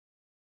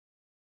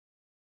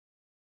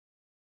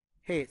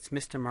Hey, it's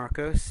Mr.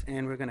 Marcos,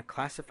 and we're going to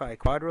classify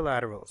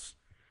quadrilaterals.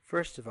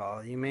 First of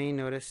all, you may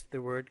notice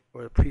the word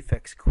or the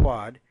prefix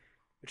quad,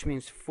 which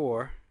means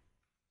four,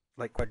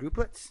 like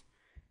quadruplets,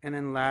 and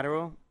then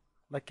lateral,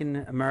 like in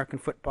American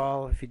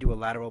football, if you do a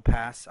lateral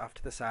pass off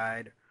to the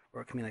side,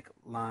 or it can be like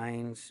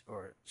lines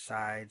or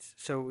sides.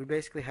 So we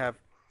basically have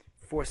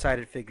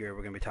four-sided figure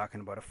we're going to be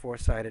talking about, a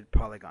four-sided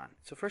polygon.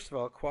 So first of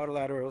all,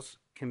 quadrilaterals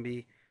can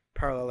be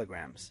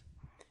parallelograms.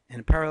 And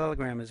a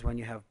parallelogram is when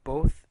you have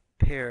both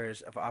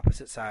pairs of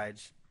opposite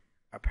sides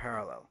are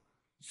parallel.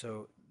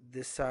 So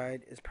this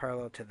side is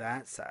parallel to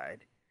that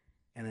side,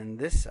 and then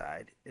this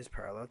side is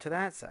parallel to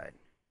that side.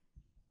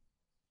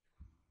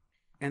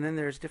 And then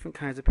there's different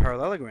kinds of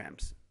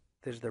parallelograms.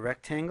 There's the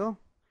rectangle,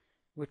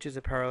 which is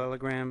a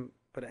parallelogram,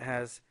 but it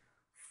has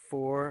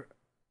four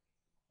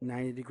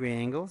 90-degree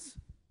angles,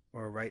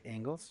 or right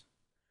angles.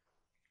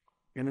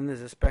 And then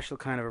there's a special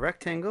kind of a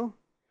rectangle,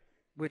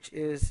 which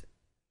is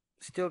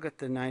still got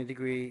the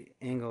 90-degree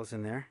angles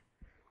in there,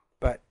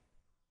 but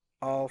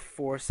all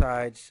four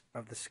sides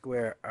of the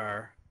square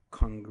are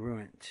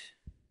congruent,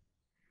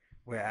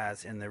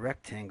 whereas in the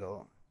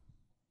rectangle,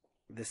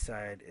 this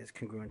side is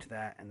congruent to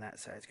that, and that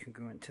side is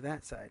congruent to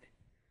that side.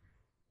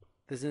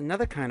 There's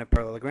another kind of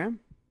parallelogram,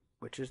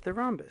 which is the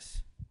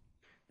rhombus.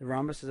 The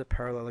rhombus is a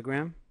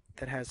parallelogram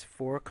that has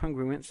four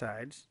congruent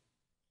sides,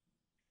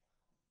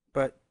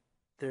 but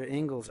their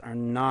angles are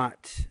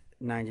not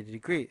 90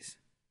 degrees.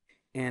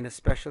 And a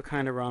special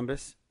kind of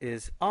rhombus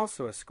is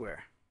also a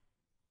square.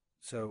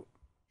 So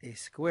a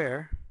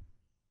square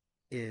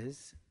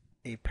is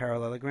a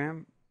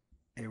parallelogram,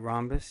 a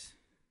rhombus,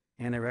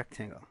 and a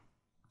rectangle.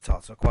 It's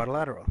also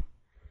quadrilateral.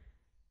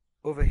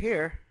 Over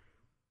here,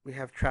 we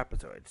have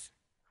trapezoids.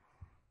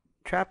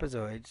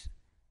 Trapezoids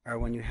are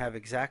when you have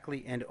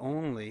exactly and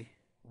only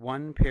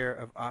one pair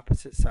of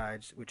opposite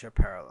sides which are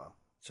parallel.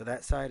 So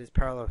that side is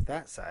parallel with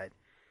that side,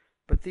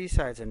 but these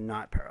sides are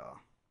not parallel.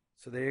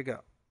 So there you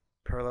go.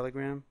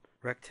 Parallelogram,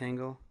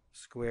 rectangle,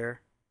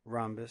 square,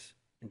 rhombus,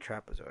 and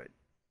trapezoid.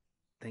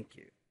 Thank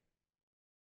you.